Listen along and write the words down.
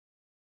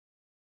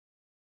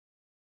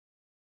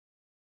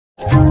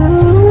Welcome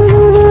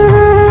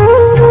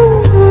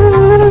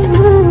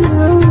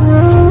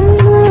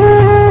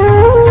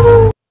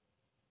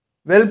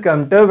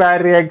to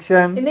where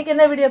reaction. இன்னைக்கு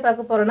என்ன video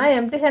பார்க்க போறோம்னா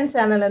எம்டி ஹேண்ட்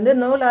சேனல்ல இருந்து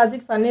no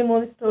logic funny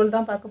movies troll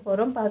தான் பார்க்க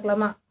போறோம்.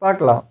 பார்க்கலாமா?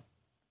 பார்க்கலாம்.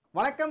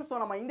 வணக்கம். ஸோ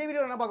நம்ம இந்த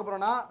வீடியோவில் என்ன பார்க்க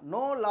போறோம்னா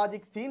நோ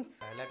லாஜிக் சீன்ஸ்.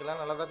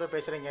 எனக்கெல்லாம் நல்லா தான்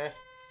பேசுறீங்க,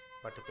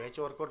 பட் பேச்சு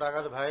ஒர்க் அவுட்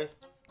ஆகாது பாய்.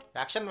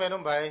 ஆக்ஷன்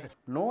வேணும் பாய்.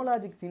 நோ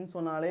லாஜிக் சீன்ஸ்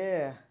சொன்னாலே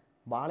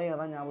பாலையா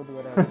தான்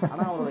ஞாபகத்துக்கு வராது.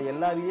 ஆனால் அவரோட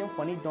எல்லா வீடியோவும்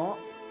பண்ணிட்டோம்,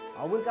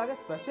 அவருக்காக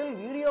ஸ்பெஷல்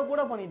வீடியோ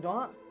கூட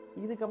பண்ணிட்டோம்.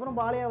 இதுக்கப்புறம்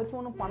பாலையா வச்சு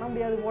ஒன்றும் பண்ண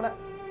முடியாது போல.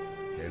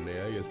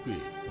 என்னையா எஸ்பி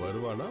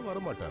வருவானா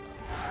வரமாட்டானா?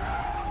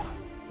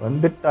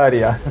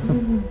 வந்துட்டாரியா?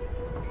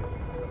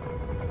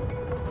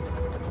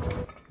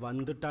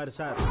 வந்துட்டார்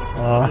சார்.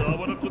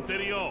 அவருக்கு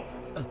தெரியும்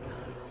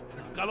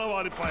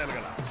கலவாரி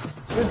பாயல்களா.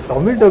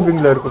 தமிழ்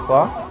டப்பிங்ல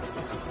இருக்குப்பா.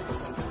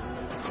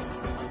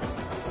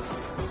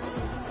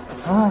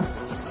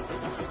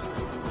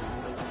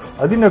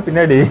 அது என்ன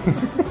பின்னாடி?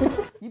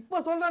 இப்ப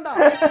சொல்றேன்டா,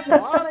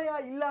 பாலையா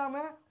இல்லாம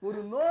ஒரு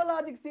நோ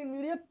லாஜிக் சீன்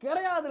வீடியோ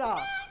கிடையாதுடா.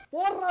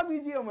 போடுறா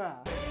பிஜிஎம்.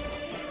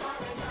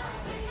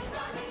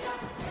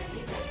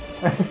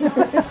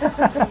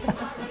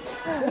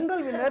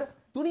 பொங்கல் வின்னர்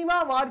துணிவா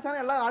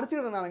வாடிச்சான எல்லாரும்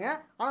அடிச்சுட்டு இருந்தானுங்க.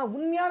 ஆனா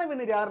உண்மையான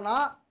வின்னர் யாருன்னா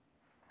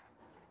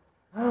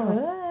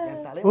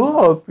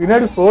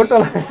பின்னாடி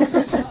போட்டோல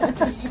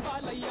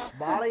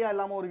பாலையா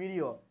இல்லாம ஒரு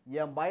வீடியோ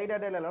என்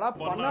பயோடேட்டால இல்லடா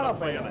பண்ணடா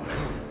பையன்.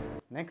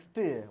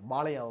 நெக்ஸ்ட்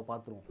பாலையாவை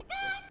பாத்துருவோம்.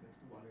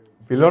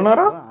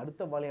 பிலோனரா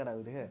அடுத்த பாலையாடா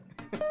இவரு.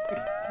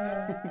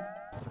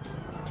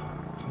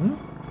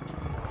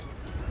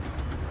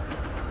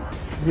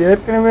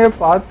 ஏற்கனவே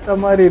பார்த்த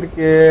மாதிரி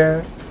இருக்கே.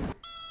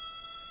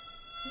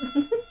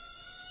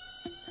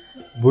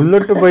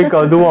 புல்லட் பைக்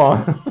அதுவும்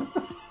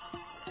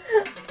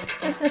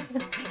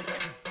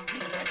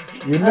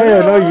என்ன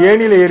ஏதோ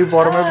ஏணியில ஏறி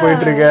போற மாதிரி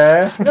போயிட்டு இருக்க.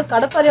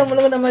 கடப்பாரியா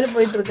முழுங்கின மாதிரி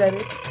போயிட்டு இருக்காரு.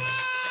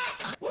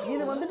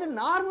 இது வந்துட்டு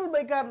நார்மல்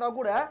பைக்கா இருந்தா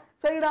கூட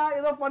சரிடா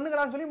ஏதோ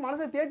பண்ணுங்கடான்னு சொல்லி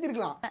மனசை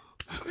தேத்திருக்கலாம்.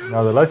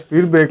 அதெல்லாம்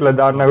ஸ்பீட் பிரேக்ல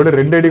தாண்டினா கூட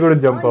 2 அடி கூட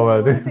ஜம்ப்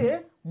ஆகாது.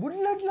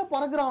 புல்லட்ல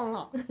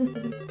பறக்குறாங்களாம்.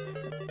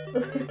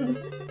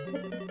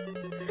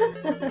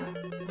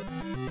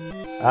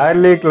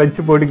 ஏர்லயே கிளட்ச்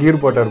போட்டு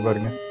கீர் போட்டாரு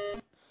பாருங்க.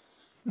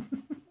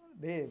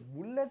 டேய்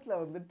புல்லட்ல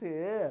வந்துட்டு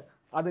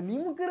அதை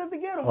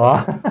நிமுக்கிறதுக்கே ரொம்ப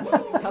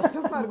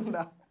கஷ்டமா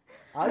இருக்குடா.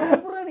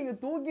 அதுக்கப்புறம் நீங்க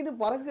தூக்கிட்டு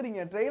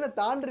பறக்குறீங்க, ட்ரெயினை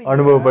தாண்டுறீங்க.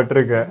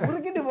 அனுபவப்பட்டிருக்கேன்.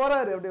 முறுக்கிட்டு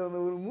போறாரு, அப்படியே ஒரு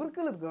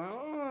முறுக்கல் இருக்கும்.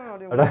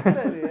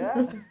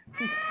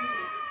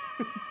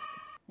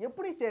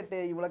 எப்படி சேட்டு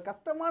இவ்வளவு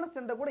கஷ்டமான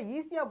ஸ்டண்ட கூட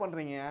ஈஸியா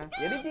பண்றீங்க?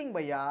 எடிட்டிங்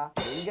பையா,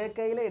 எங்க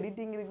கையில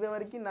எடிட்டிங் இருக்கிற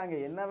வரைக்கும் நாங்க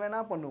என்ன வேணா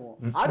பண்ணுவோம்.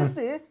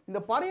 அடுத்து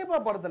இந்த படையப்பா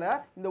படத்துல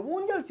இந்த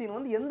ஊஞ்சல் சீன்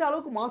வந்து எந்த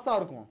அளவுக்கு மாசா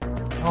இருக்கும்.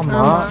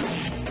 ஆமா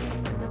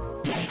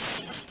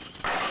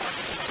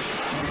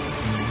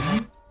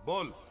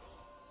போல்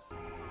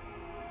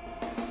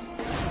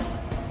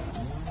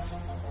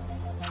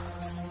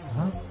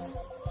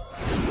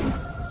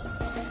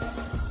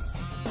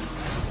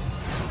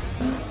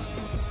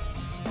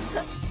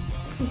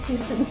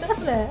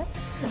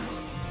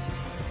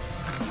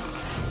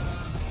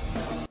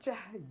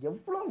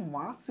எவ்வளவு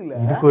மாசுல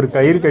இதுக்கு ஒரு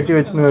கயிறு கட்டி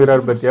வச்சுன்னு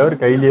வைக்கிறாரு பத்தியா ஒரு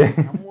கையிலேயே.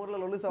 நம்ம ஊர்ல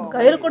லொலுசா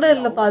கயிறு கூட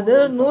இல்லப்பா, அது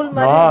நூல்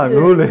மாதிரி.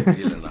 நூல்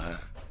இல்லனா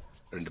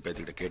ரெண்டு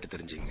பேர்கிட்ட கேட்டு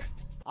தெரிஞ்சுங்க.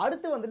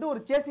 அடுத்து வந்துட்டு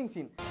ஒரு சேசிங்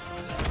சீன்.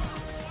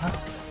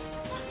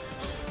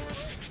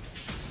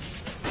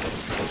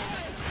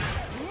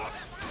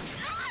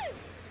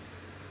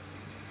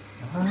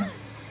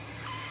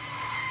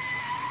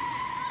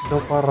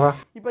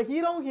 இப்ப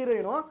ஹீரோவும்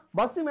ஹீரோயினும்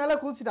பஸ் மேல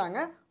குதிச்சிட்டாங்க,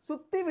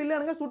 சுத்தி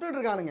வில்லனுங்க சுட்டுட்டு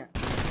இருக்கானுங்க.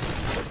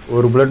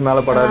 ஒரு புல்லட் மேல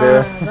படாது.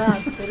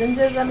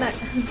 தெரிஞ்சதுதானே.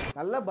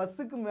 நல்ல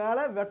பஸ்ஸுக்கு மேல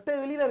வெட்ட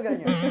வெளியில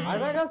இருக்காங்க,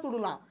 அழகா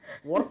சுடலாம்.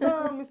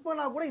 ஒருத்தன் மிஸ்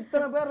பண்ணா கூட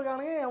இத்தனை பேர்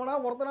இருக்கானுங்க, எவனா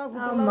ஒருத்தனா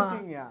சுட்டலாம்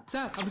வச்சுக்கீங்க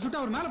சார். அப்படி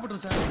சுட்டா அவர் மேல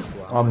போட்டுரும் சார்.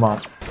 ஆமா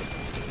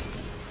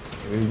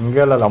இங்க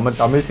இல்ல, நம்ம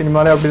தமிழ்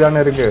சினிமாலே அப்படிதானே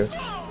இருக்கு.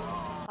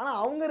 ஆனா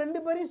அவங்க ரெண்டு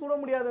பேரையும் சுட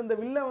முடியாது. அந்த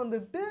வில்லன்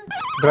வந்துட்டு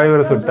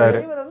டிரைவர் சுட்டாரு.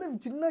 டிரைவர் வந்து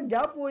சின்ன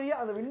கேப் வழியா,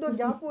 அந்த விண்டோ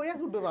கேப் வழியா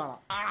சுட்டுறானா.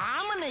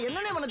 ஆமாண்ணே,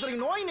 என்னண்ணே பண்ண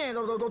சொல்றீங்க? நோய்னே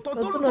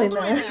தொத்து நோய்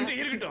தான்.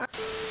 இருக்கட்டும்.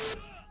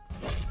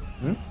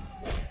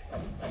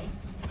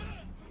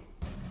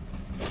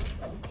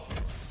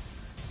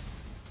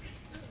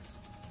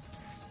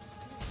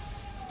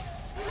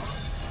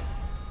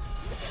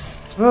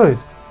 ஓய்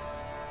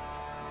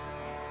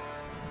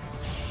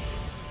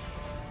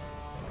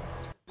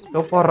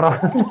தோப்பறா.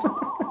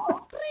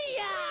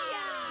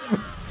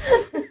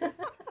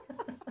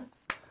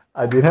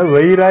 அது என்ன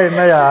வயிறா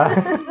என்னயா?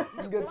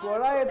 இங்க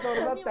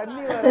குழாயத்தோட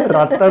தண்ணி வர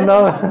ரத்தம்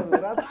தான்.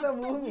 ரத்த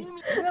பூமி.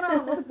 என்னடா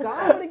நம்ம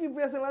காமெடிக்கு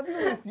பேசுறதுக்கு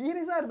ஒரு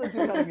சீரியஸா எடுத்து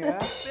வச்சிருக்காங்க.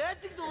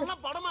 பேச்சுக்கு சொன்னா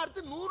படமா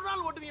எடுத்து 100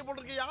 நாள் ஓட்டுவீங்க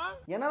போட்டுருக்கியா?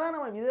 என்னதான்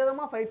நம்ம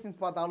விதவிதமா ஃபைட்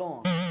சீன்ஸ் பார்த்தாலும்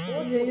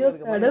ஐயோ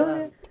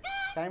கடவுளே,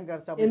 டைம்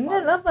கிடைச்சா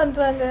என்னெல்லாம்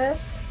பண்றாங்க.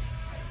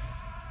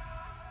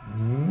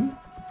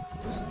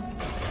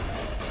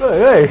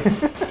 ஏய்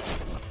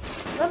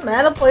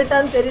மேல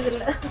போயிட்டான்னு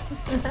தெரியுதுல்ல,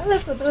 மேல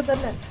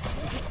சுடுறதானே.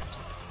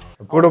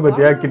 கூட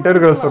பத்தியா கிட்ட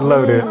இருக்கிற சொல்ல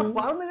அவரு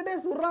பறந்துகிட்டே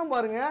சுடுறான்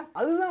பாருங்க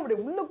அதுதான் அப்படியே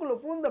உள்ளக்குள்ள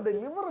பூந்து அப்படியே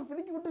லிவரை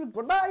பிதுக்கி விட்டு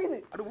கொட்டாயுது.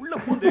 அது உள்ள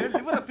பூந்து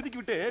லிவரை பிதுக்கி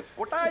விட்டு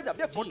கொட்டாயுது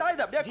அப்படியே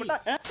கொட்டா.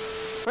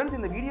 ஃப்ரெண்ட்ஸ்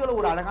இந்த வீடியோல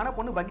ஒரு அழகான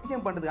பொண்ணு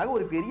பக்கிச்சம் பண்றதுக்காக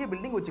ஒரு பெரிய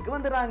பில்டிங் வச்சுக்கு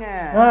வந்துறாங்க.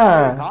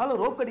 கால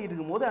ரோப் கட்டிட்டு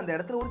இருக்கும்போது அந்த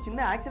இடத்துல ஒரு சின்ன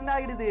ஆக்சிடென்ட்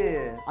ஆயிடுது.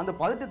 அந்த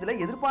பதட்டத்துல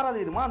எதிர்பாராத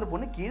விதமா அந்த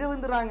பொண்ணு கீழே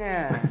விழுந்துறாங்க.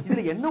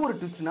 இதுல என்ன ஒரு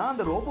ட்விஸ்ட்னா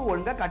அந்த ரோப்பை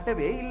ஒழுங்கா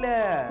கட்டவே இல்ல.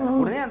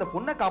 உடனே அந்த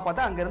பொண்ணை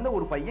காப்பாத்த அங்க இருந்த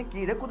ஒரு பையன்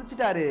கீழே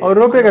குதிச்சிட்டாரு.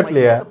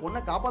 அந்த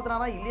பொண்ணை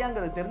காப்பாத்துறாரா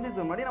இல்லையாங்கிறது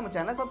தெரிஞ்சதுக்கு முன்னாடி நம்ம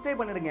சேனலை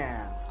சப்ஸ்கிரைப் பண்ணிடுங்க.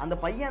 அந்த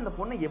பையன் அந்த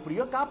பொண்ணை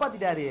எப்படியோ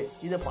காப்பாத்திட்டாரு.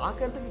 இத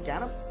பாக்குறதுக்கு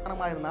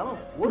கேனமா இருந்தாலும்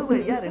ஒரு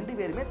வழியா 2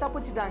 பேருமே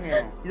தப்பிச்சிட்டாங்க.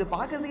 இத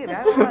பாக்குறதுக்கு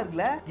வேறமா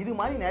இருக்குல்ல. இது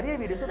மாதிரி நிறைய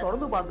வீடியோஸ்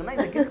தொடர்ந்து பார்க்கணும்னா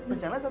இந்த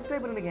சேனலை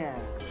சப்ஸ்கிரைப் பண்ணிடுங்க.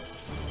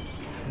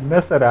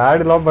 என்ன சார்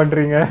ஆட் எல்லாம்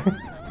பண்றீங்க?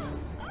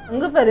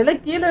 உங்க பேர்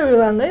எல்லாம் கீழே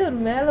விழுவாங்க, இவர்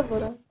மேல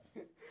போறாங்க.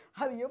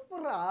 அது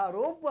எப்படிடா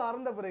ரோப்பு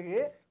அறந்த பிறகு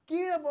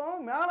கீழே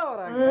போவோம் மேல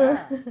வராங்க?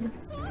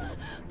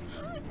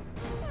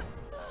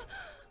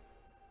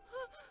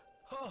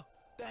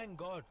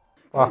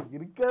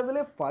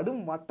 இருக்கிறதுல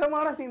படும்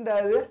மட்டமான சீன்டா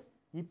இது.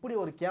 இப்படி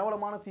ஒரு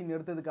கேவலமான சீன்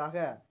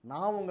எடுத்ததுக்காக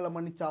நான் உங்களை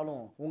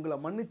மன்னிச்சாலும் உங்களை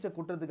மன்னிச்ச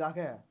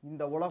குற்றத்துக்காக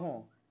இந்த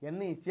உலகம்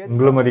என்னை சேர்த்து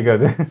உங்களை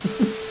மதிக்காது.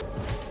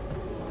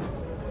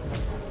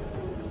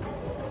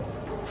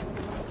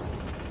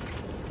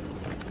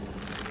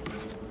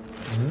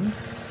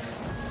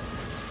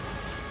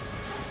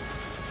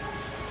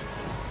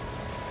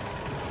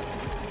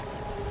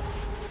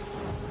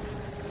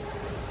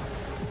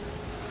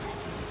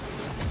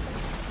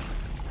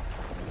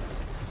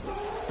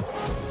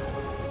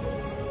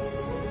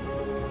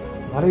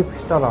 நிறைய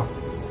பிடிச்சிட்டாளா?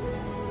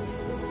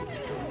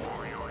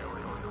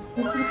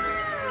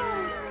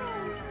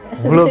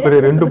 இவ்வளவு பெரிய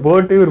 2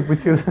 போட்டு ஒரு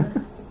பிடிச்சது.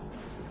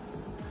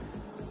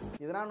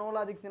 இதெல்லாம் நோ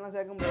லாஜிக்ஸ் எல்லாம்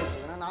சேர்க்க முடியாது.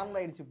 இதெல்லாம் நார்மல்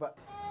ஆயிடுச்சு. இப்ப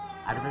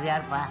அடுத்தது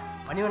யாருப்பா?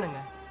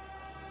 பண்ணிவனுங்க.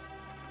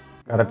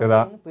 கரெக்ட்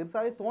தான்.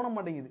 பெருசாவே தோண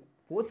மாட்டேங்குது.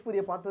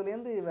 போஜ்பூரிய பார்த்ததுல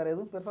இருந்து வேற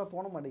எதுவும் பெருசா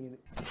தோண மாட்டேங்குது.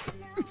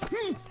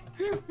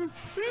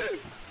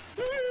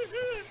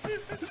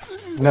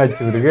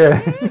 என்னாச்சு இவருக்கு?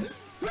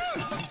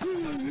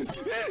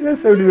 ஏன்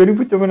சார் வெறி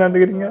பிடிச்சவங்க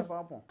நடந்துக்கிறீங்க?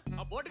 பாப்போம்.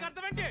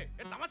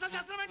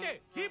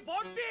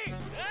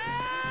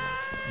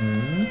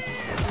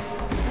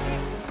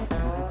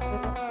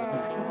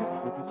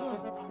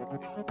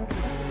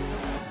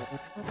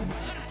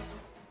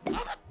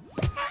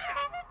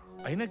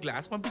 అయినా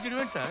గ్లాస్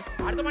పంపించడమేంటి సార్?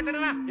 ఆడత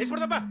మాట్లాడనా? ఏసి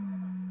కొడతాపా.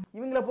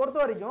 இவங்களை பொறுத்த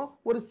வரைக்கும்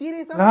ஒரு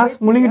சீரியஸான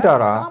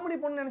காமெடி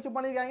பொண்ணு நினைச்சு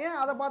பண்ணிருக்காங்க.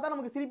 அதை பார்த்தா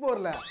நமக்கு சிரிப்பு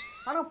வரல.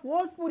 ஆனா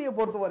போஜ்பூரிய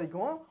பொறுத்த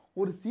வரைக்கும்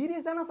ஒரு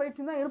சீரியஸான ஃபைட்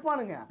சீன் தான்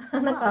எடுப்பானுங்க.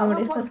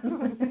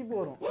 நமக்கு சிரிப்பு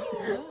வரும்.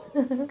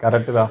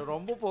 கரெக்ட் தான்.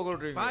 ரொம்ப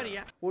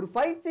போகறீங்க. ஒரு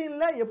ஃபைட்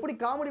சீன்ல எப்படி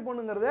காமெடி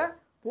பண்ணுங்கறத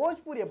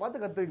போஜ்பூரிய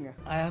பார்த்து கத்துக்குங்க.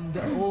 I am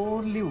the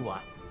only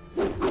one.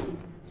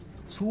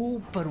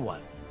 Super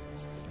one.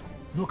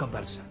 No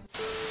comparison.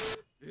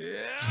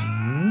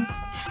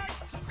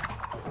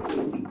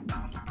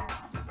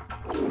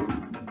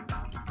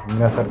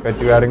 என்ன சார்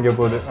கட்சி வேற எங்கேயோ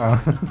போகுது?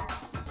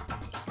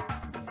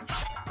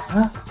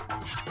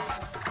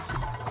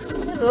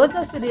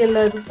 ரோஜா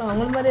சீரியல்ல இருக்கு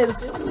அவங்க மாதிரி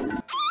இருக்கு.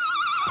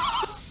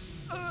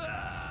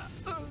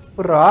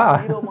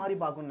 ஹீரோ மாதிரி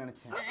பார்க்கணும்னு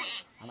நினைச்சேன்.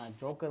 ஆனா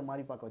ஜோக்கர்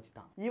மாதிரி பார்க்க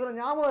வச்சுட்டான். இவர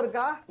ஞாபகம்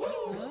இருக்கா?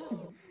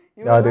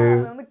 இவரு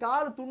வந்து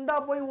கால் துண்டா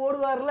போய்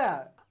ஓடுவார்ல.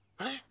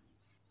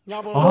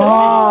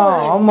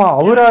 ஆமா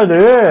அவராது.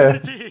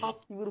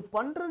 இவர்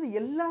பண்றது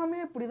எல்லாமே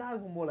இப்படிதான்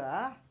இருக்கும் போல.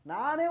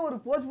 நானே ஒரு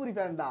போஜ்பூரி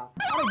ஃபேன்டா.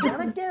 ஆனா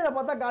எனக்கே இத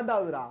பார்த்தா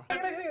காட்டாவுதுடா.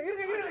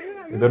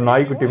 இது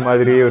நாய்க்குட்டி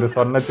மாதிரி ஒரு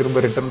சொன்ன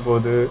திரும்ப ரிட்டர்ன்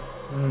போகுது.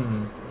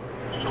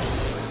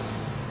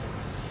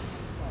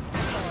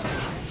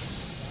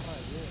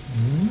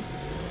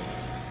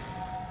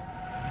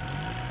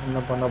 என்ன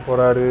பண்ண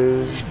போறாரு?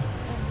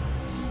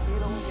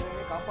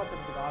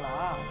 காப்பாத்துறதுக்கு ஆளா?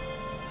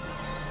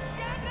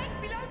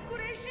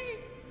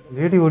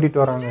 லேடி ஓடிட்டு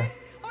வராங்க.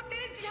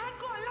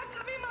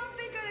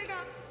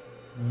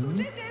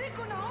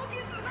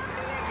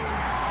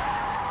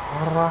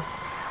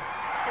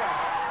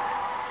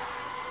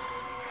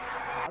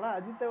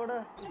 அஜித்தோட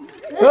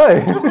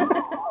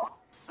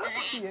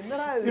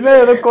என்னடா இல்ல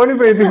ஏதோ கோணி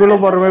பையத்துக்குள்ள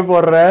போற மாதிரி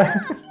போடுற.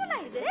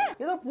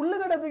 ஏதோ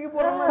புல்லுக்கடை தூக்கி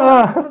போற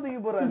மாதிரி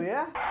தூக்கி போறாரு.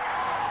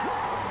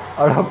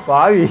 அட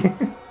பாவி.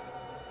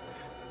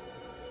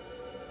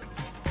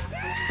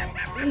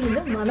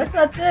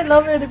 மனசாச்சே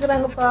எல்லாமே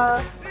எடுக்கிறாங்கப்பா.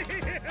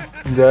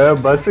 இந்த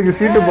பஸ்ஸுக்கு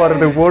சீட்டு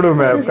போறதுக்கு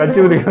போடுமே கட்சி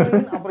உதிக்க.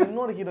 அப்புறம்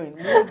இன்னொரு ஹீரோயின்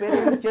 3 பேர்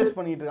வந்து சேஸ்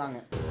பண்ணிட்டு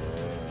இருக்காங்க.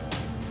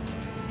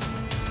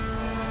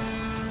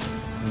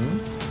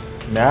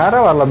 நேரா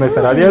வரலாமே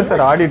சார். அதே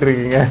சார் ஆடிட்டு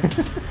இருக்கீங்க.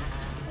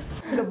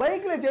 இந்த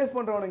பைக்ல சேஸ்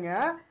பண்றவனுங்க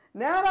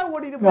நேரா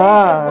ஓடிட்டு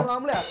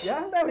போலாம்ல.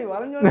 ஏன்டா அப்படி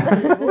வளைஞ்சோன்னு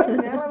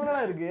நேரா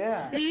தானடா இருக்கு.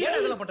 ஏன்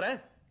இதெல்லாம் பண்ற?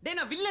 டேய்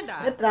நான் வில்லன்டா.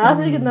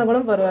 டிராஃபிக் இருந்தா கூட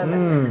பரவாயில்லை.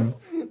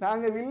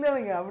 நாங்க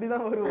வில்லனுங்க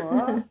அப்படிதான்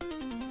வருவோம்.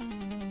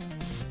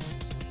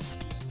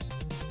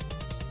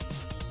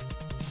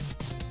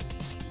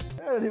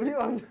 இப்படி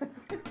வந்து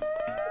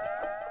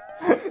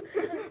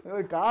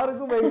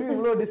காருக்கும் பைக்கும்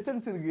இவ்வளவு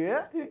டிஸ்டன்ஸ் இருக்கு.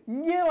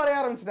 இங்கேயே வரைய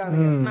ஆரம்பிச்சிட்டாங்க.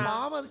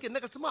 நாம அதுக்கு என்ன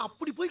கஷ்டமோ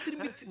அப்படி போய்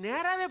திரும்பிடுச்சு.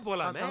 நேராவே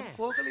போலாமே.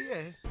 போகலையே.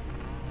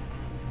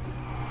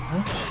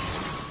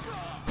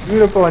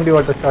 இவர் எப்ப வண்டி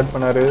ஓட்ட ஸ்டார்ட்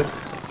பண்ணாரு?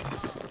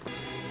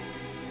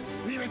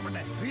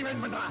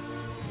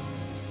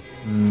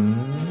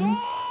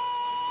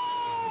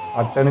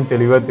 அட்டன்னு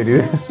தெளிவா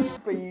தெரியுது.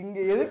 இப்ப இங்க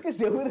எதுக்கு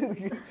செவுரு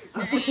இருக்கு?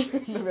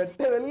 இந்த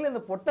வெட்ட வெளியில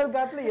இந்த பொட்டல்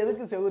காட்டுல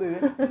எதுக்கு செவுரு?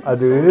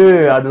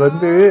 அது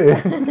வந்து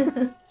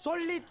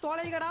சொல்லி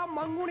தொலைங்கடா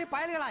மங்குனி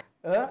பயல்களா.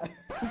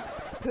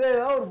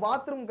 ஏதாவது ஒரு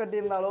பாத்ரூம்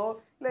கட்டியிருந்தாலோ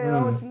இல்ல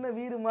ஏதாவது ஒரு சின்ன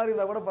வீடு மாதிரி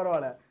இருந்தா கூட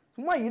பரவாயில்ல.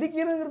 சும்மா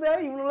இடிக்கணுங்கிறத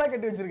இவ்வளவு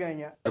கட்டி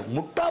வச்சிருக்காங்க.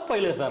 முட்டா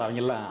பயில சார்,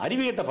 அவங்க எல்லாம்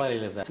அறிவியட்ட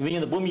பயில சார். இவங்க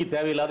இந்த பூமிக்கு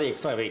தேவையில்லாத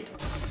எக்ஸ்ட்ரா வெயிட்.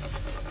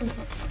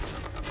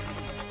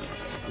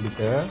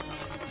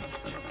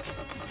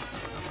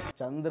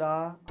 சந்திரா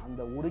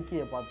அந்த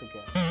உடுக்கிய பாத்துக்க.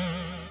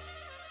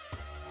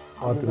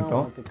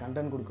 பாத்துக்கிட்டோம்.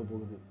 கண்டென்ட் கொடுக்க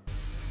போகுது.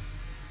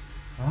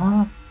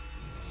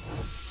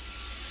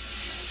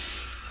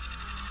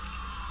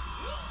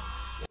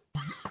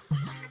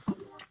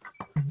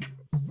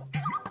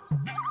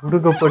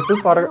 உடுக்கப்பட்டு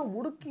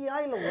உடுக்கியா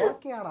இல்ல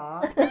உலக்கையாடா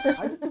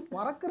அடிச்சு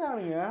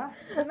பறக்குறானுங்க.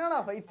 என்னடா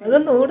ஃபைட்? அது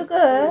அந்த உடுக்க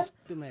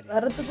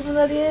வரதுக்கு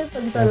முன்னாடியே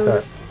பண்ணிட்டாரு.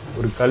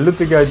 ஒரு கல்லு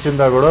தூக்கி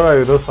அடிச்சிருந்தா கூட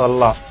ஏதோ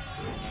சொல்லலாம்.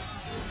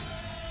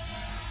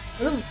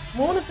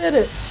 3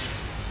 பேரு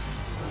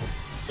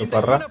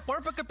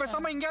பொழப்புக்கு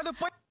பேசாம எங்கேயாவது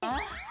போய்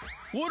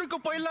ஊருக்கு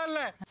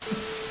போயிடலாம்ல.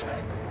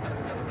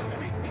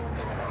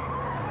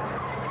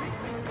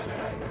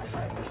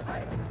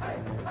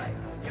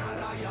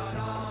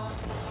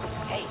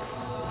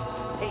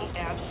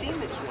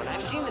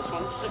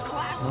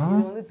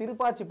 இது வந்து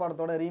திருப்பாச்சி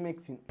படத்தோட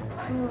ரீமேக் சீன்.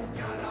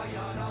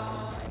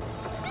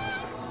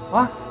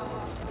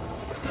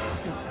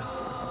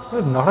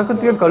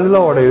 நடக்கத்தையே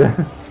கல்லுலாம் உடையுது.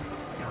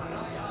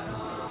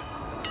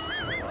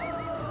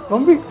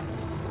 கம்பி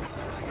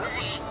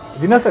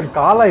என்ன சார்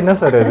காலா? என்ன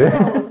சார் அது?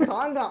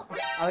 ஸ்ட்ராங்கா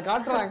அத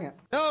காட்டுறாங்க.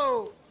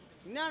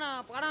 என்னண்ணா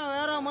படம்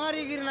வேற மாதிரி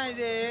இருக்குண்ணா.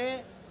 இது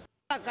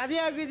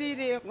கதையாக்குது.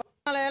 இது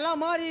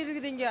எல்லாம் மாறி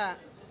இருக்குது. இங்க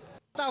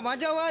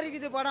மஜாவா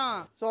இருக்குது படம்.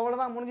 சோ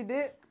அவ்வளவுதான் முடிஞ்சிட்டு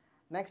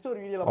நெக்ஸ்ட் ஒரு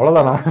வீடியோல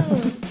அவ்வளவுதானா?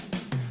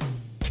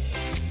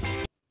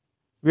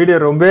 வீடியோ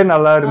ரொம்ப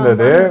நல்லா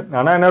இருந்தது.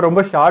 ஆனா என்ன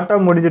ரொம்ப ஷார்ட்டா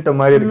முடிஞ்சிட்ட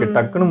மாதிரி இருக்கு.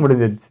 டக்குன்னு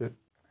முடிஞ்சிடுச்சு.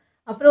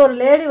 அப்புறம் ஒரு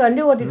லேடி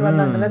வண்டி ஓட்டிட்டு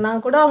வந்தாங்கல்ல,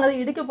 நான் கூட அவங்க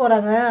இடிக்க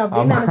போறாங்க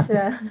அப்படின்னு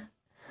நினைச்சேன்.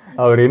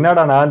 அவர்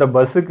என்னடானா அந்த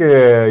பஸ்ஸுக்கு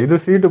இது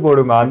சீட்டு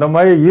போடுங்க அந்த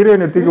மாதிரி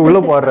ஹீரோயினை தூக்கி உள்ள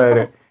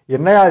போடுறாரு.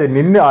 என்ன அது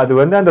நின்று அது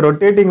வந்து அந்த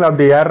ரொட்டேட்டிங்ல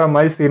அப்படி ஏறுற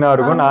மாதிரி சீனா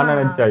இருக்கும் நான்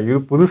நினைச்சேன். இது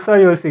புதுசா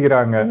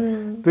யோசிக்கிறாங்க.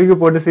 தூக்கி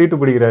போட்டு சீட்டு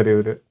பிடிக்கிறாரு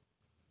இவரு.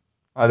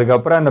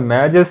 அதுக்கப்புறம் அந்த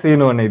மேஜர்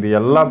சீன் ஒன்று, இது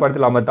எல்லா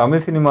படத்துல நம்ம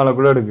தமிழ் சினிமால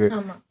கூட இருக்கு.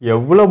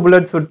 எவ்வளவு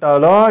புல்லட்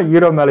சுட்டாலும்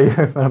ஹீரோ மேல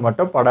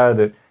மட்டும்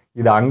படாது.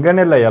 இது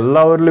அங்கன்னு இல்லை,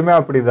 எல்லா ஊர்லயுமே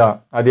அப்படிதான்.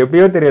 அது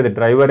எப்படியோ தெரியாது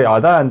டிரைவர்.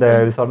 அதான் அந்த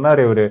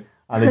சொன்னாரு இவரு,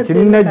 அந்த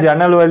சின்ன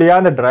ஜன்னல் வழியா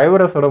அந்த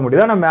டிரைவரை சுட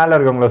முடியுது, ஆனா மேல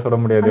இருக்கவங்கள சுட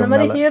முடியாது.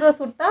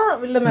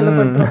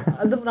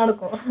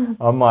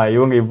 ஆமா,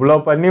 இவங்க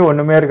இவ்வளவு பண்ணி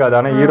ஒண்ணுமே இருக்காது,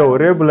 ஆனா ஹீரோ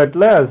ஒரே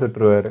புல்லட்ல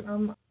சுட்டுருவாரு.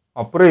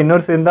 அப்புறம்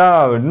இன்னொரு சீன் தான்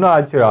இன்னும்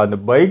ஆச்சு. அந்த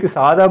பைக்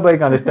சாதா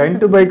பைக், அந்த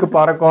ஸ்டண்ட் பைக்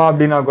பறக்கும்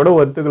அப்படின்னா கூட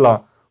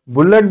ஒத்துக்கலாம்.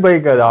 புல்லட்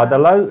பைக்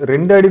அதெல்லாம்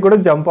 2 அடி கூட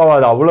ஜம்ப்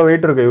ஆகாது, அவ்வளவு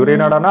வெயிட் இருக்கு. இவரு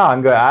என்னடானா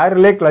அங்க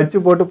ஏர்லயே கிளச்சு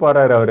போட்டு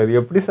போறாரு அவரு.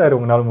 அது எப்படி சார்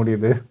உங்களால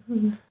முடியுது?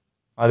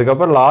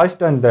 அதுக்கப்புறம்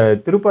லாஸ்ட் அந்த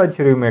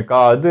திருப்பாச்சி ரீமேக்கா,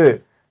 அது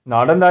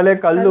நடந்தாலே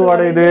கல்லு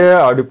உடையுது,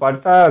 அப்படி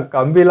பட்டா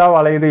கம்பிலாம்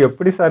வளையுது.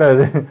 எப்படி சார்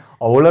அது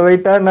அவ்வளவு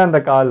வெயிட்டா என்ன அந்த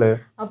காலு?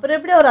 அப்புறம்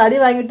எப்படி ஒரு அடி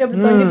வாங்கிட்டு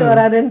அப்படி தொங்கிட்டு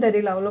வராருன்னு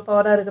தெரியல, அவ்வளவு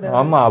பவரா இருக்கு.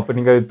 ஆமா, அப்ப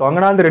நீங்க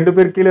தொங்கினா அந்த 2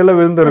 பேர் கீழே எல்லாம்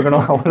விழுந்து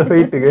இருக்கணும் அவ்வளவு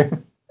வெயிட்டுக்கு.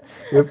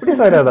 எப்படி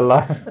சார்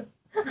அதெல்லாம்?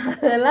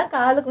 அதெல்லாம்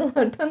காலுக்கு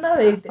மட்டும் தான்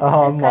வெயிட்,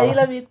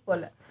 கையில வீக்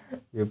போல.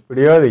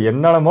 எப்படியோ அது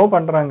என்னென்னமோ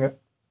பண்றாங்க.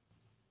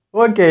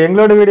 ஓகே,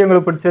 எங்களோட வீடியோ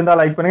உங்களுக்கு பிடிச்சிருந்தா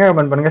லைக் பண்ணுங்க,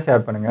 கமெண்ட் பண்ணுங்க,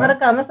 ஷேர் பண்ணுங்க,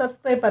 மறக்காம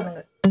சப்ஸ்கிரைப்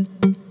பண்ணுங்க.